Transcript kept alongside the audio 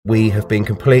We have been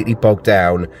completely bogged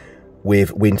down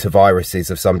with winter viruses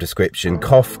of some description.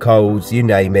 Cough, colds, you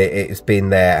name it, it has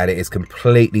been there and it has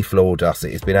completely floored us.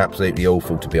 It has been absolutely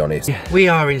awful, to be honest. We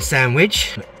are in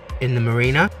Sandwich, in the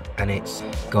marina, and it's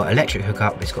got electric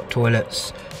hookup, it's got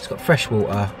toilets, it's got fresh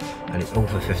water, and it's all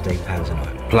for £15 a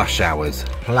night. Plus showers.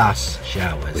 Plus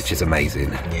showers. Which is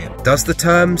amazing. Yeah. Does the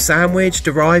term sandwich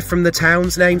derive from the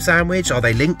town's name Sandwich? Are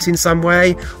they linked in some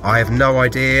way? I have no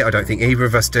idea. I don't think either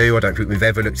of us do. I don't think we've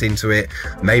ever looked into it.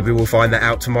 Maybe we'll find that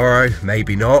out tomorrow.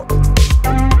 Maybe not.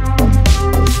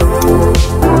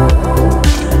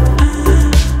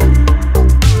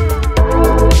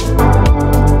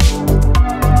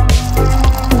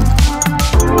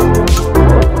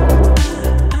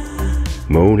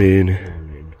 Morning.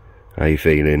 How you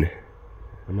feeling?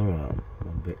 I'm alright. I'm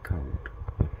a bit cold.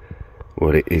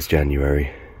 Well, it is January.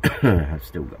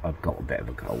 I've got a bit of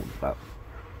a cold, but...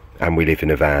 And we live in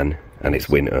a van, and it's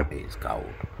winter. It's cold.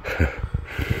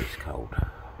 It's cold.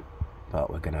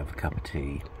 But we're going to have a cup of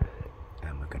tea,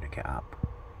 and we're going to get up.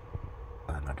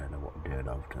 And I don't know what I'm doing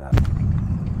after that.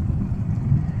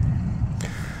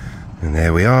 And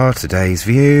there we are, today's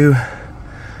view.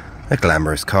 A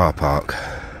glamorous car park.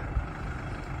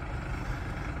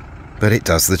 But it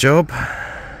does the job.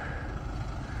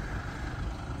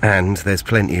 And there's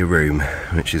plenty of room,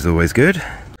 which is always good.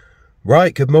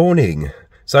 Right, good morning.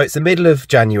 So it's the middle of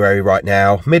January right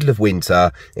now, middle of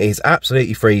winter. It is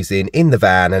absolutely freezing in the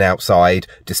van and outside,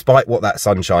 despite what that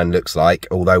sunshine looks like,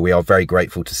 although we are very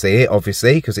grateful to see it,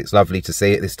 obviously, because it's lovely to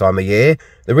see it this time of year.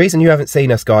 The reason you haven't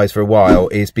seen us, guys, for a while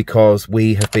is because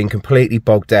we have been completely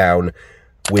bogged down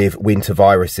with winter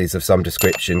viruses of some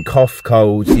description. Cough,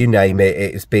 colds, you name it,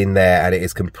 it has been there and it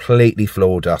has completely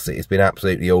floored us. It has been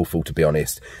absolutely awful, to be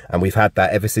honest. And we've had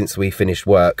that ever since we finished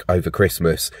work over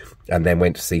Christmas and then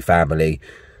went to see family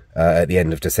at the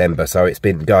end of December. So it's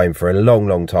been going for a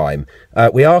long time.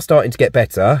 We are starting to get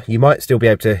better. You might still be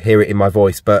able to hear it in my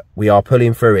voice, but we are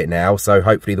pulling through it now. So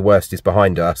hopefully the worst is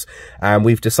behind us. And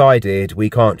we've decided we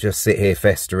can't just sit here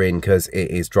festering because it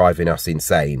is driving us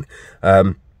insane.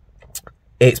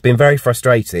 It's been very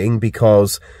frustrating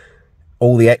because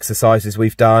all the exercises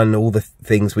we've done, all the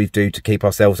things we do to keep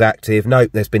ourselves active, nope,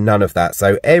 there's been none of that.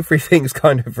 So everything's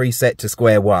kind of reset to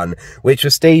square one, which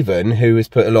was Stephen, who has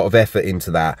put a lot of effort into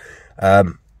that.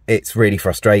 It's really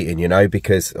frustrating, you know,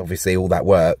 because obviously all that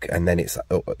work and then it's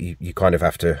you kind of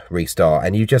have to restart,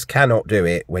 and you just cannot do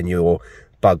it when you're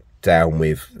bugged down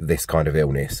with this kind of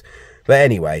illness. But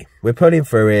anyway, we're pulling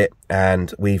through it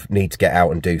and we need to get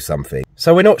out and do something.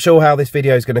 So we're not sure how this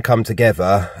video is going to come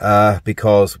together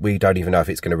because we don't even know if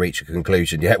it's going to reach a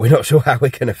conclusion yet. We're not sure how we're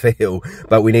going to feel,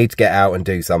 but we need to get out and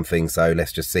do something. So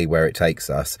let's just see where it takes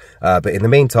us. But in the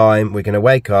meantime, we're going to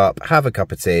wake up, have a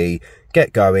cup of tea,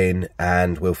 get going,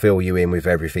 and we'll fill you in with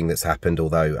everything that's happened.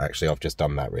 Although actually I've just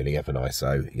done that really, haven't I?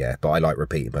 So yeah, but I like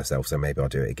repeating myself, so maybe I'll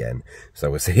do it again.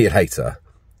 So we'll see you later.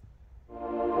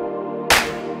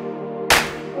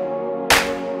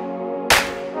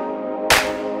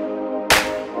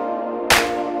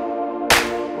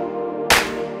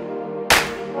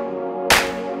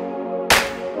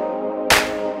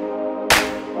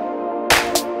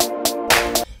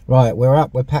 Right, we're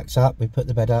up, we're packed up, we put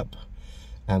the bed up,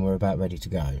 and we're about ready to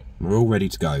go. We're all ready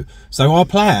to go. So our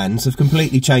plans have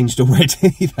completely changed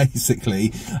already,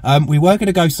 basically. We were going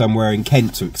to go somewhere in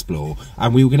Kent to explore,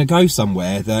 and we were going to go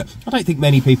somewhere that I don't think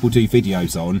many people do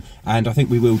videos on, and I think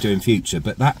we will do in future,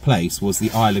 but that place was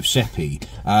the Isle of Sheppey.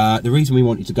 The reason we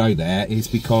wanted to go there is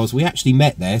because we actually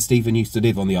met there. Stephen used to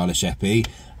live on the Isle of Sheppey,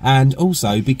 and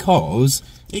also because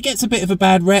it gets a bit of a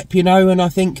bad rep, you know, and I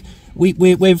think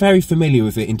we're very familiar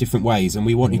with it in different ways, and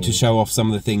we wanted to show off some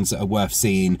of the things that are worth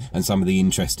seeing and some of the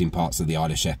interesting parts of the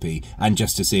Isle of Sheppey, and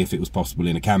just to see if it was possible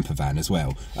in a camper van as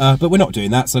well. But we're not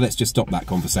doing that, so let's just stop that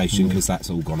conversation because that's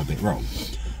all gone a bit wrong.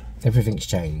 Everything's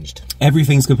changed.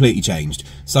 Everything's completely changed.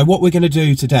 So what we're going to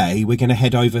do today, we're going to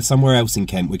head over somewhere else in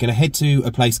Kent. We're going to head to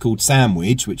a place called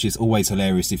Sandwich, which is always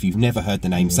hilarious if you've never heard the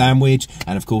name Sandwich.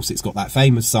 And of course, it's got that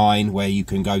famous sign where you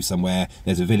can go somewhere.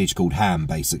 There's a village called Ham,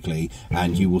 basically,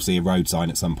 and you will see a road sign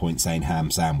at some point saying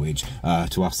Ham Sandwich.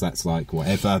 To us, that's like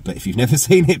whatever, but if you've never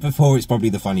seen it before, it's probably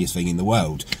the funniest thing in the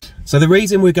world. So the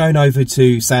reason we're going over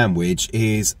to Sandwich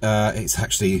is it's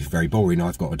actually very boring.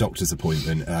 I've got a doctor's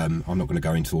appointment. I'm not going to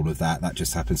go into all of that. That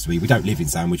just happens to be, we don't live in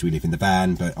Sandwich, we live in the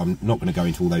van, but I'm not going to go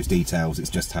into all those details. It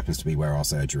just happens to be where our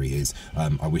surgery is.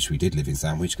 I wish we did live in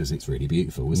Sandwich because it's really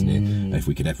beautiful, isn't it? If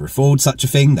we could ever afford such a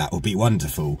thing, that would be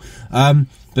wonderful.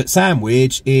 But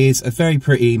Sandwich is a very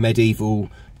pretty medieval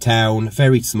town,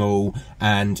 very small,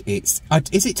 and it's,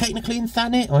 is it technically in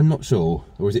Thanet? I'm not sure.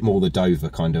 Or is it more the Dover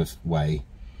kind of way?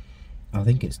 I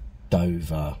think it's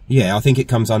Dover. Yeah, I think it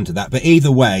comes under that. But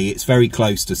either way, it's very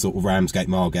close to sort of Ramsgate,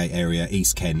 Margate area,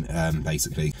 East Kent,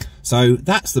 basically. So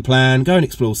that's the plan. Go and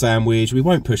explore Sandwich. We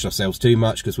won't push ourselves too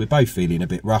much because we're both feeling a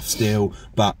bit rough still,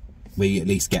 but we at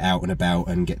least get out and about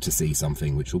and get to see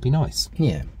something, which will be nice.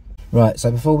 Yeah. Right,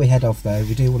 so before we head off though,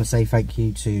 we do want to say thank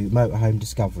you to Motorhome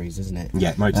Discoveries, isn't it?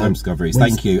 Yeah, Motorhome Discoveries.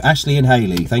 Thank you. Ashley and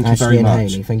Hayley, thank you very much. Ashley and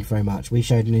Hayley, thank you very much. We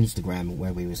showed an Instagram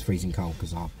where we was freezing cold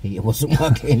because our heater wasn't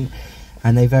working,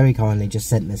 and they very kindly just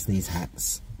sent us these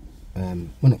hats. Well,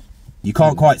 not, you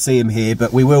can't quite see them here,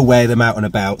 but we will wear them out and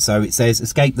about. So it says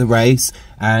 "Escape the Race,"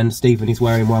 and Stephen is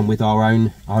wearing one with our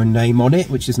own name on it,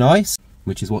 which is nice.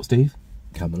 Which is what, Steve?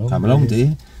 Come along. Come along,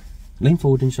 dear. Lean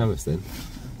forward and show us then.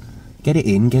 Get it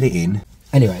in, get it in.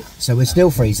 Anyway, so we're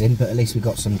still freezing, but at least we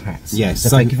got some hats. Yes. So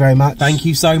thank you very much. Thank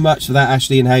you so much for that,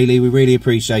 Ashley and Hayley. We really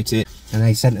appreciate it. And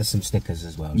they sent us some stickers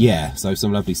as well. Yeah, so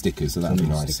some lovely stickers, so that'll be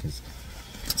nice. Stickers.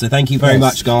 So thank you very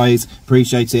much, guys.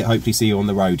 Appreciate it. Hopefully see you on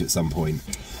the road at some point.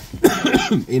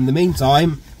 In the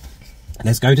meantime,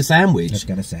 let's go to Sandwich. Let's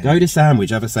go to Sandwich. Go to Sandwich,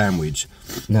 have a sandwich.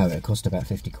 No, it cost about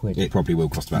 50 quid. It probably will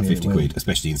cost about Yeah, 50 it will. quid,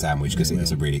 especially in Sandwich, because it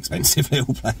is a really expensive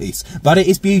little place. But it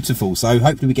is beautiful, so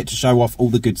hopefully we get to show off all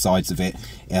the good sides of it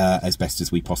as best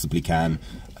as we possibly can,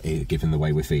 given the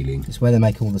way we're feeling. It's where they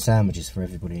make all the sandwiches for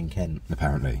everybody in Kent.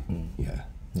 Apparently, yeah.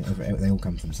 Yeah, they all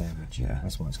come from Sandwich. Yeah.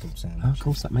 That's why it's called Sandwich. Oh, of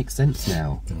course, that makes sense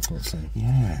now. I thought so.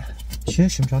 Yeah.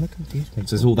 Shush, I'm trying to confuse people.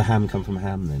 So does all the ham come from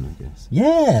ham then, I guess?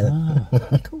 Yeah,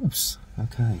 of course.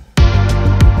 Okay.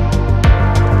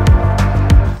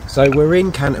 So we're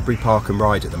in Canterbury Park and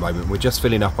Ride at the moment. We're just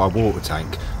filling up our water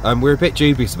tank. We're a bit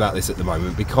dubious about this at the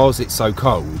moment because it's so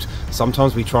cold.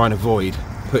 Sometimes we try and avoid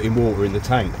putting water in the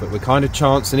tank, but we're kind of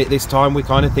chancing it this time. We're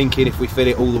kind of thinking if we fill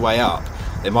it all the way up,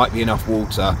 there might be enough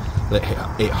water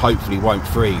that it hopefully won't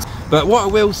freeze. But what I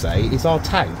will say is our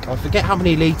tank, I forget how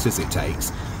many litres it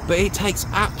takes, but it takes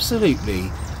absolutely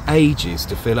ages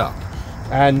to fill up.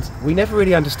 And we never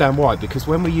really understand why, because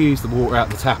when we use the water out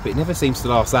the tap, it never seems to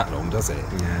last that long, does it?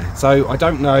 Yeah. So I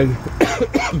don't know.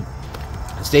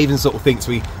 Stephen sort of thinks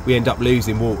we end up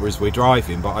losing water as we're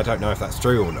driving, but I don't know if that's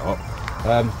true or not.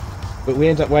 But we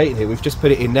end up waiting here. We've just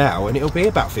put it in now, and it'll be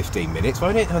about 15 minutes,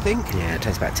 won't it, I think? Yeah, it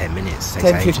takes about 10 minutes.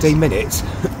 10-15 minutes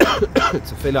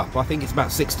to fill up. I think it's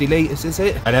about 60 litres, is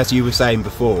it? And as you were saying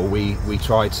before, we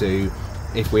try to,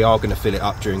 if we are going to fill it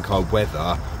up during cold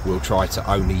weather, we'll try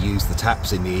to only use the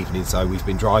taps in the evening. So we've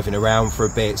been driving around for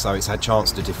a bit, so it's had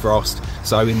chance to defrost.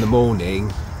 So in the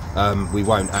morning, we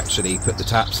won't actually put the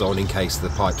taps on in case the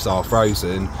pipes are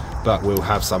frozen, but we'll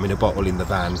have some in a bottle in the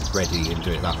van ready and do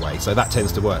it that way. So that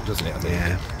tends to work, doesn't it, I think?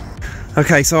 Yeah.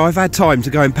 Okay, so I've had time to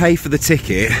go and pay for the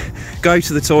ticket, go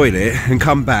to the toilet and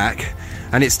come back,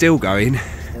 and it's still going.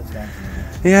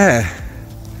 Yeah.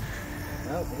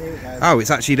 Oh, here we go. Oh,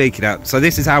 it's actually leaking out. So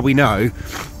this is how we know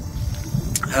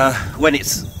when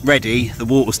it's ready, the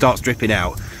water starts dripping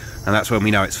out, and that's when we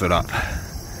know it's full up.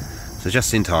 So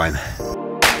just in time.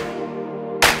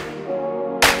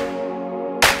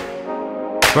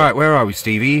 Right, where are we,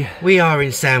 Stevie? We are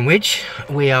in Sandwich.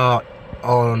 We are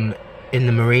in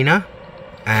the marina,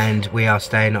 and we are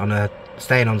staying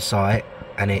on site,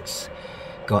 and it's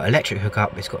got electric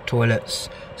hookup, it's got toilets,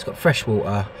 it's got fresh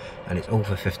water, and it's all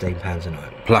for £15 a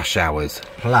night. Plus showers.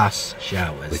 Plus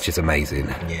showers. Which is amazing.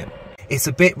 Yeah. It's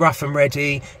a bit rough and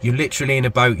ready. You're literally in a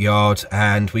boatyard,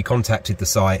 and we contacted the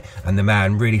site, and the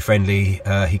man, really friendly,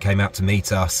 he came out to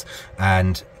meet us,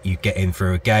 and you get in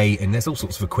through a gate, and there's all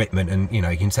sorts of equipment, and you know,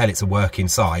 you can tell it's a working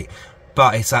site.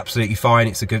 But it's absolutely fine.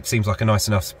 It's seems like a nice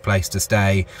enough place to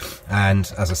stay, and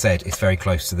as I said, it's very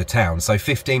close to the town. So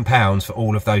 £15 for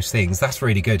all of those things, that's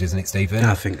really good, isn't it, Stephen?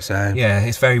 I think so. Yeah,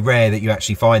 it's very rare that you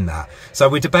actually find that. So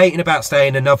we're debating about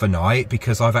staying another night,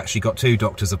 because I've actually got 2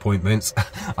 doctor's appointments.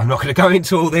 I'm not going to go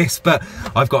into all this, but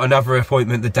I've got another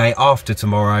appointment the day after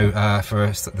tomorrow for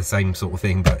the same sort of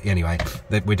thing. But anyway,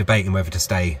 we're debating whether to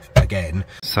stay again.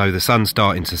 So the sun's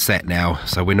starting to set now,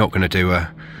 so we're not going to do a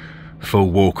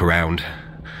full walk around,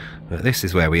 but this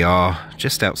is where we are,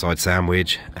 just outside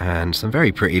Sandwich, and some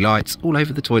very pretty lights all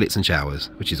over the toilets and showers,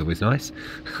 which is always nice.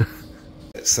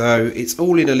 So it's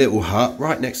all in a little hut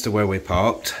right next to where we're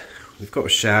parked. We've got a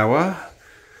shower,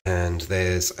 and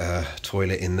there's a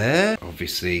toilet in there.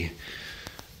 Obviously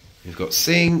we've got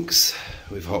sinks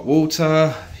with hot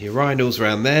water, urinals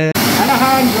around there, And a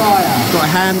hand dryer. we've got a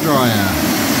hand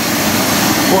dryer.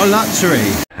 What a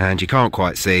luxury. And you can't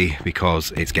quite see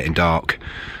because it's getting dark,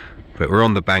 but we're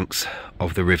on the banks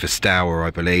of the River Stour,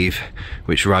 I believe,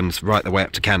 which runs right the way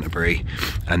up to Canterbury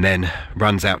and then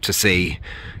runs out to sea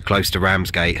close to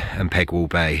Ramsgate and Pegwell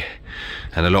Bay.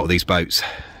 And a lot of these boats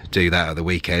do that at the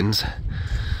weekends.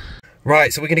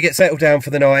 Right, so we're going to get settled down for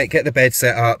the night, get the bed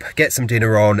set up, get some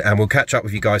dinner on, and we'll catch up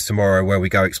with you guys tomorrow where we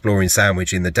go exploring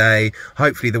Sandwich in the day.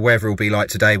 Hopefully the weather will be like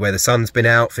today where the sun's been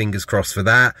out, fingers crossed for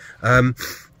that.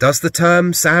 Does the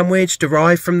term Sandwich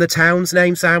derive from the town's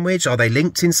name Sandwich? Are they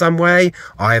linked in some way?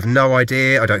 I have no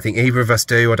idea. I don't think either of us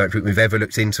do. I don't think we've ever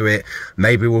looked into it.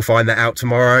 Maybe we'll find that out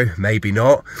tomorrow, maybe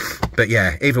not. But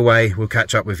yeah, either way, we'll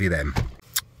catch up with you then.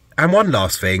 And one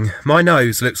last thing, my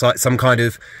nose looks like some kind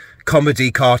of comedy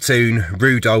cartoon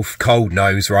Rudolph cold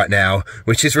nose right now,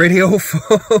 which is really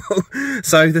awful.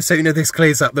 So the sooner this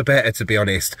clears up the better, to be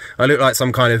honest. I look like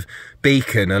some kind of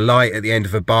beacon, a light at the end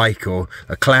of a bike, or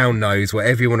a clown nose,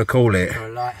 whatever you want to call it. Or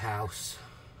a lighthouse.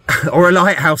 Or a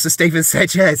lighthouse, as Stephen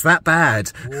said. Yeah, it's that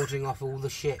bad. Warding off all the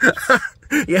ships.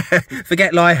 Yeah,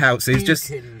 forget lighthouses. Beacon.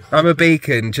 Just, I'm a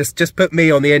beacon. Just put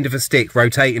me on the end of a stick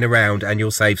rotating around and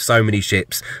you'll save so many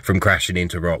ships from crashing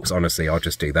into rocks. Honestly, I'll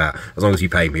just do that. As long as you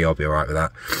pay me, I'll be alright with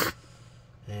that.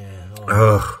 Yeah.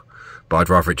 Ugh. But I'd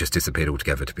rather it just disappeared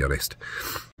altogether, to be honest.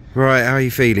 Right, how are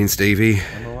you feeling, Stevie?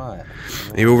 I'm alright.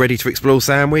 Are you all ready to explore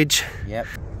Sandwich? Yep.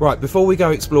 Right, before we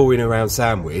go exploring around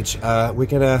Sandwich, we're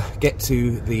going to get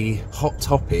to the hot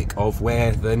topic of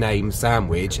where the name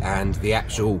Sandwich and the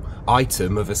actual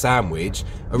item of a sandwich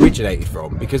originated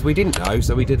from, because we didn't know,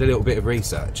 so we did a little bit of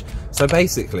research. So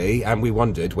basically, and we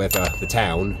wondered whether the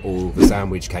town or the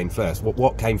sandwich came first.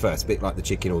 What came first, a bit like the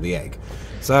chicken or the egg.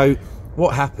 So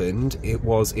what happened, it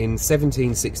was in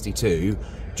 1762,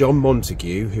 John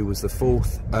Montague, who was the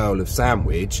 4th Earl of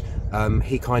Sandwich,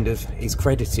 he kind of is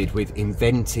credited with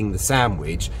inventing the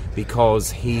sandwich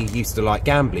because he used to like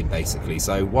gambling, basically.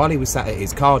 So while he was sat at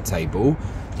his card table,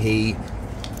 he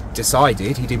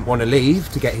decided he didn't want to leave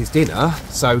to get his dinner,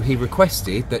 so he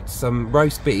requested that some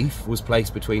roast beef was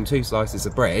placed between 2 slices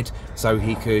of bread so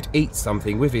he could eat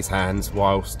something with his hands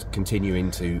whilst continuing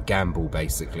to gamble,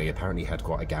 basically. Apparently he had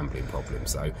quite a gambling problem,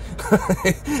 so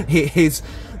his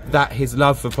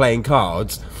love for playing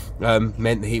cards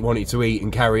meant that he wanted to eat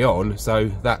and carry on, so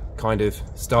that kind of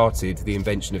started the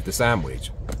invention of the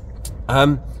sandwich.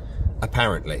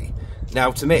 Apparently. Now,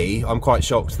 to me, I'm quite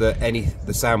shocked that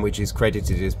the sandwich is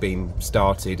credited as being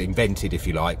invented, if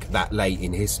you like, that late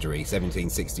in history,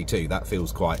 1762. That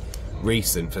feels quite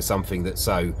recent for something that's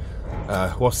so,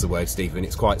 what's the word, Stephen?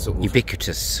 It's quite sort of...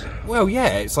 ubiquitous. Well,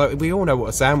 yeah, it's like, we all know what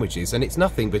a sandwich is, and it's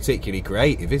nothing particularly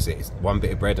creative, is it? It's one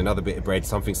bit of bread, another bit of bread,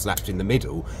 something slapped in the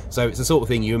middle. So it's the sort of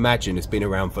thing you imagine has been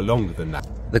around for longer than that.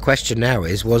 The question now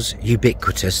is, was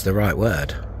ubiquitous the right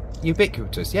word?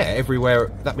 Ubiquitous, yeah,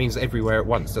 everywhere. That means everywhere at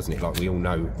once, doesn't it? Like we all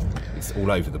know it's all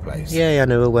over the place. Yeah, I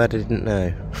know a word I didn't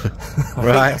know.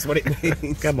 Right, that's what it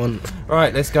means. Come on.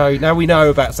 Right, let's go. Now we know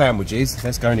about sandwiches,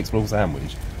 let's go and explore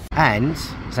Sandwich. And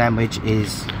Sandwich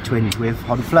is twinned with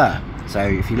Honfleur. So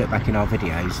if you look back in our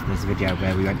videos, there's a video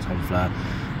where we went to Honfleur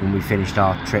when we finished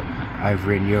our trip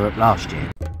over in Europe last year.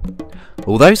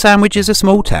 Although Sandwich is a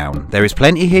small town, there is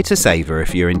plenty here to savour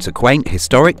if you're into quaint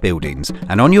historic buildings,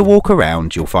 and on your walk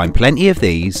around you'll find plenty of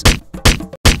these,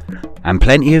 and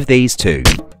plenty of these too,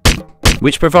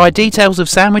 which provide details of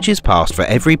Sandwich's past for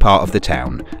every part of the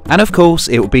town. And of course,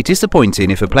 it would be disappointing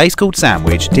if a place called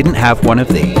Sandwich didn't have one of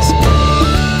these.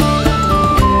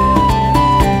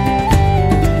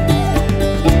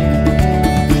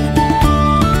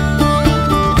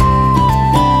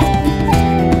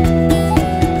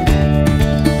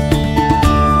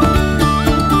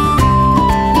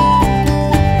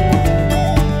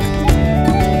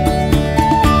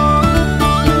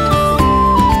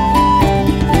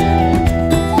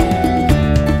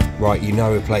 Right, you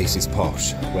know a place is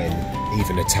posh when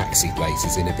even a taxi place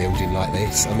is in a building like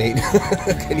this. I mean,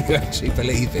 can you actually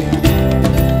believe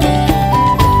it?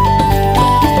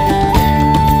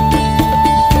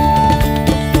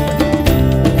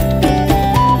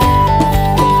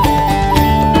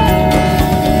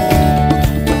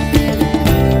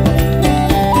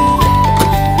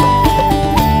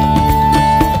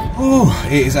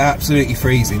 It is absolutely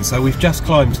freezing, so we've just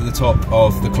climbed to the top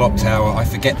of the clock tower. I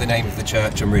forget the name of the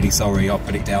church, I'm really sorry, I'll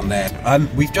put it down there.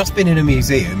 We've just been in a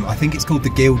museum, I think it's called the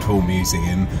Guildhall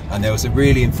Museum, and there was a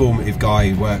really informative guy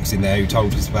who works in there who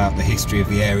told us about the history of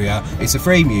the area. It's a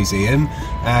free museum,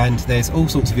 and there's all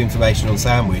sorts of information on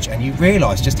Sandwich, and you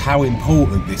realise just how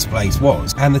important this place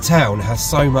was. And the town has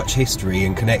so much history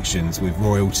and connections with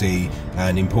royalty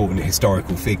and important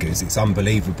historical figures, it's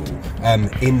unbelievable.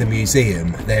 In the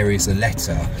museum there is a letter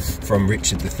from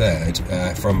Richard III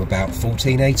from about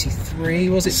 1483,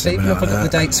 was it, Stephen? If I got the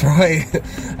dates right.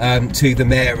 To the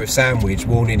mayor of Sandwich,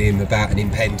 warning him about an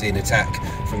impending attack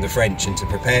from the French and to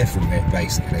prepare for it,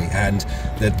 basically. And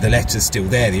the letter's still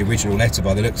there, the original letter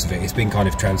by the looks of it. It's been kind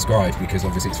of transcribed because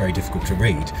obviously it's very difficult to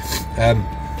read.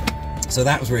 So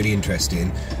that was really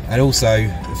interesting. And also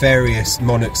various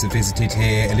monarchs have visited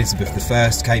here. Elizabeth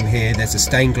I came here. There's a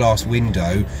stained glass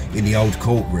window in the old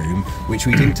courtroom which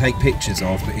we didn't take pictures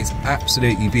of, but it's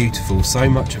absolutely beautiful. So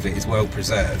much of it is well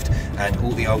preserved, and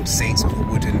all the old seats, all the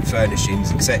wooden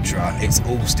furnishings, etc., it's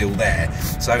all still there.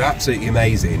 So absolutely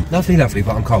amazing. Lovely, lovely,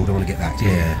 but I'm cold. I want to get back to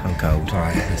you. Yeah, I'm cold. All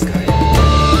right, let's go.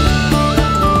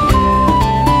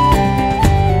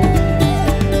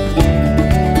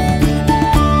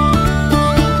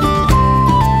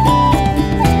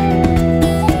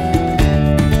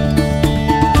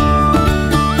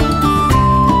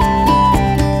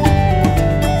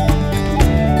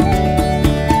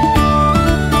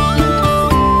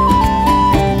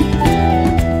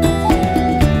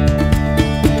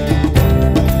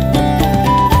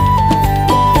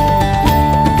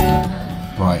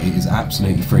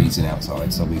 Absolutely freezing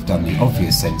outside, so we've done the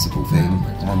obvious sensible thing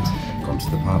and gone to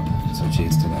the pub. So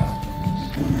cheers to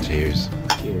that. Cheers.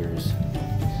 Cheers.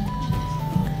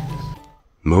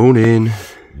 Morning.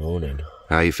 Morning.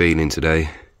 How are you feeling today?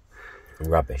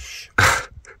 Rubbish.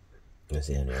 That's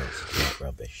the only answer to that,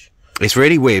 rubbish. It's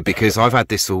really weird because I've had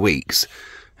this for weeks,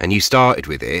 and you started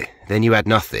with it, then you had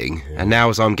nothing, and now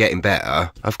as I'm getting better,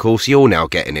 of course you're now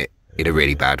getting it in a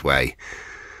really bad way.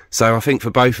 So I think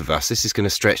for both of us, this is going to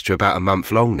stretch to about a month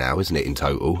long now, isn't it, in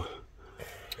total?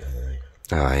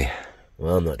 Aye.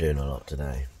 Well, I'm not doing a lot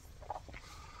today.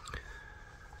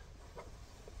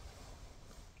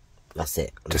 That's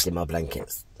it. I'm just in my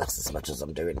blankets. That's as much as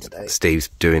I'm doing today. Steve's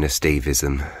doing a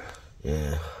Steveism.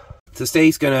 Yeah. So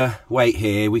Steve's going to wait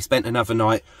here. We spent another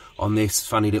night on this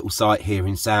funny little site here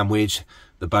in Sandwich,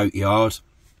 the boatyard,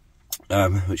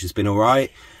 which has been all right.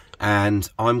 And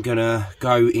I'm gonna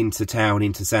go into town,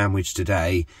 into Sandwich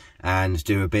today, and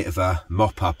do a bit of a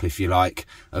mop-up, if you like,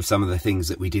 of some of the things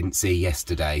that we didn't see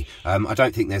yesterday. I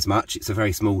don't think there's much. It's a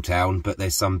very small town, but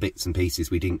there's some bits and pieces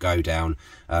we didn't go down,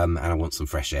 and I want some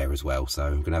fresh air as well. So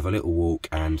I'm gonna have a little walk,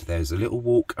 and there's a little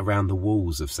walk around the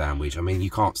walls of Sandwich. I mean,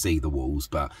 you can't see the walls,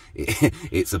 but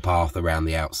it's a path around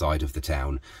the outside of the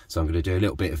town. So I'm gonna do a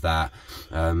little bit of that.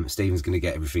 Stephen's gonna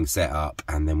get everything set up,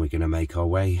 and then we're gonna make our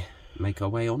way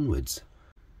onwards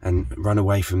and run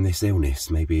away from this illness.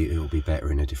 Maybe it'll be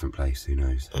better in a different place, who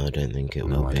knows? I don't think it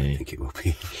will be. I don't think it will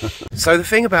be. So the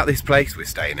thing about this place we're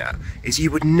staying at is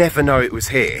you would never know it was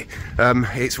here.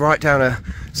 It's right down a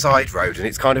side road, and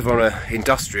it's kind of on an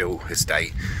industrial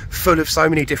estate full of so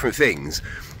many different things.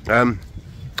 And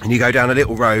you go down a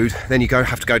little road, then you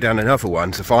have to go down another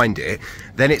one to find it.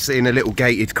 Then it's in a little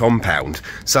gated compound,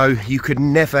 so you could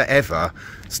never ever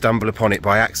stumble upon it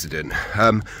by accident.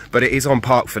 But it is on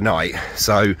Park for Night,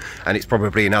 so, and it's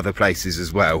probably in other places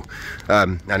as well.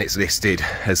 And it's listed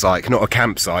as like not a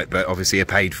campsite, but obviously a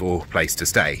paid for place to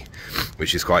stay,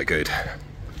 which is quite good.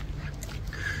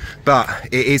 But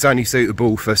it is only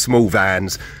suitable for small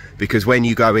vans, because when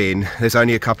you go in, there's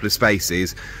only a couple of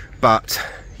spaces, but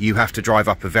you have to drive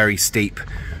up a very steep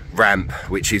ramp,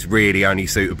 which is really only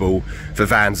suitable for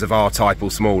vans of our type or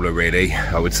smaller, really,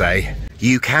 I would say.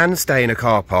 You can stay in a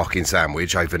car park in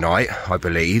Sandwich overnight, I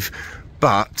believe,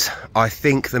 but I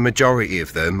think the majority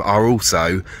of them are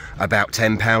also about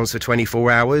 £10 for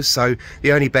 24 hours. So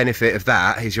the only benefit of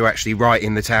that is you're actually right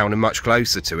in the town and much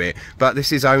closer to it. But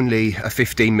this is only a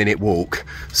 15-minute walk.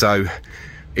 So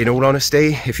in all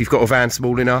honesty, if you've got a van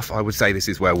small enough, I would say this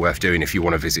is well worth doing if you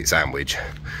want to visit Sandwich,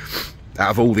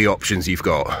 out of all the options you've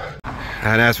got.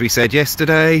 And as we said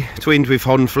yesterday, twinned with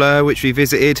Honfleur, which we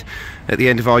visited at the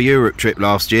end of our Europe trip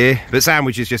last year. But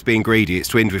Sandwich is just being greedy. It's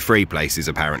twinned with 3 places,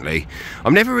 apparently.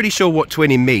 I'm never really sure what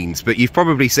twinning means, but you've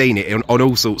probably seen it on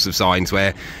all sorts of signs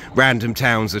where random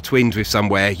towns are twinned with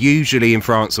somewhere, usually in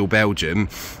France or Belgium.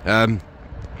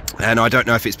 And I don't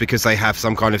know if it's because they have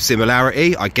some kind of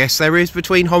similarity. I guess there is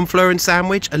between Honfleur and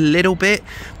Sandwich, a little bit,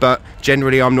 but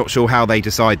generally I'm not sure how they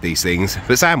decide these things.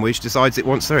 But Sandwich decides it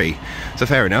wants 3, so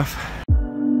fair enough.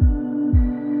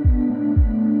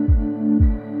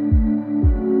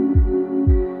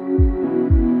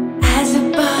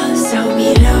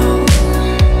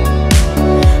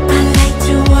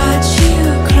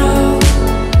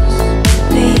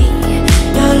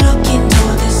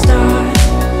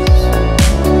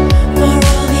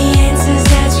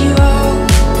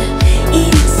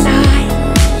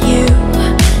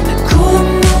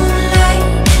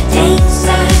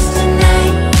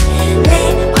 Tonight,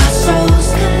 let us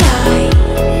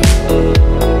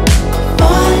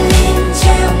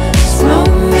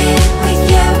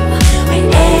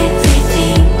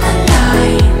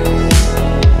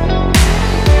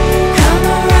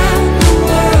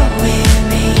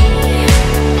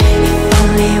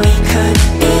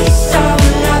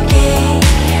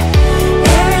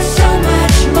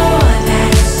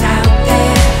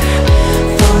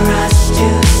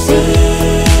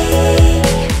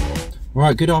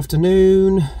Right, good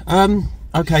afternoon.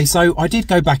 Okay, so I did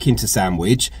go back into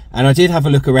Sandwich and I did have a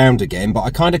look around again, but I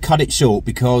kind of cut it short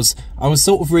because I was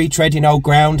sort of retreading old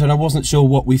ground and I wasn't sure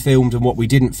what we filmed and what we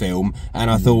didn't film.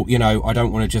 And I thought, you know, I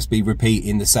don't want to just be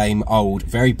repeating the same old,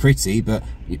 very pretty, but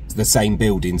the same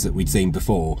buildings that we'd seen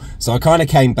before. So I kind of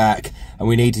came back and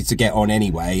we needed to get on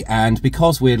anyway. And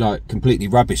because we're like completely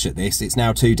rubbish at this, it's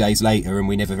now 2 days later and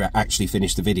we never actually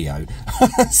finished the video.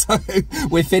 So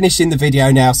we're finishing the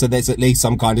video now, so there's at least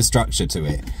some kind of structure to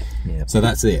it. Yep. So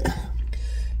that's it.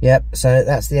 Yep, so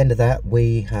that's the end of that.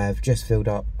 We have just filled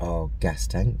up our gas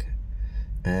tank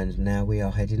and now we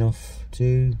are heading off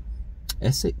to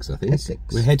Essex, I think. Essex.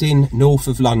 We're heading north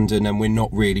of London and we're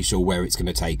not really sure where it's going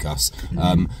to take us.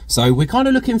 So we're kind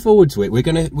of looking forward to it.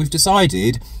 We've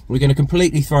decided we're going to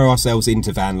completely throw ourselves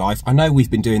into van life. I know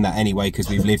we've been doing that anyway because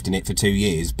we've lived in it for 2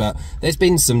 years, but there's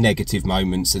been some negative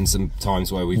moments and some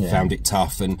times where we've found it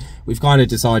tough, and we've kind of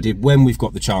decided when we've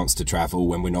got the chance to travel,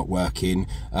 when we're not working,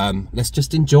 let's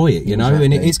just enjoy it, you know.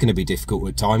 And it is going to be difficult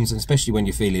at times, and especially when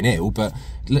you're feeling ill, but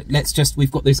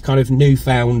we've got this kind of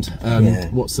newfound,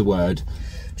 what's the word?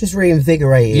 Just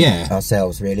reinvigorating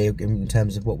ourselves really in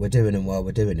terms of what we're doing and while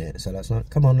we're doing it. So that's like,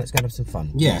 come on, let's go and have some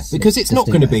fun. Because it's not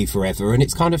going to be forever, and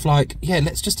it's kind of like,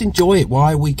 let's just enjoy it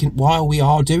while we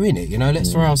are doing it, you know.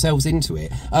 Let's throw ourselves into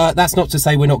it. That's not to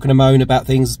say we're not going to moan about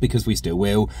things, because we still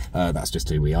will. That's just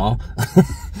who we are.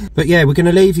 But yeah, we're going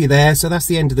to leave you there. So that's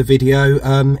the end of the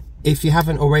video. If you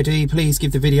haven't already, please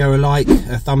give the video a like,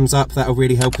 a thumbs up, that'll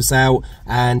really help us out.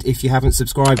 And if you haven't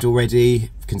subscribed already,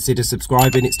 consider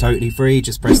subscribing, it's totally free,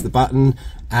 just press the button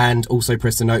and also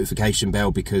press the notification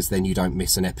bell, because then you don't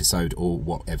miss an episode or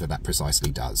whatever that precisely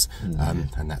does.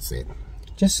 And that's it.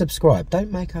 Just subscribe,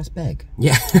 don't make us beg.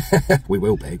 Yeah, we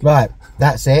will beg. Right,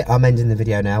 that's it, I'm ending the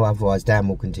video now, otherwise Dan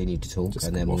will continue to talk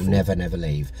and then we'll never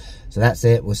leave. So that's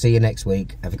it, we'll see you next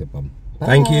week, have a good one. Bye.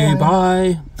 Thank you,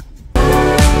 bye.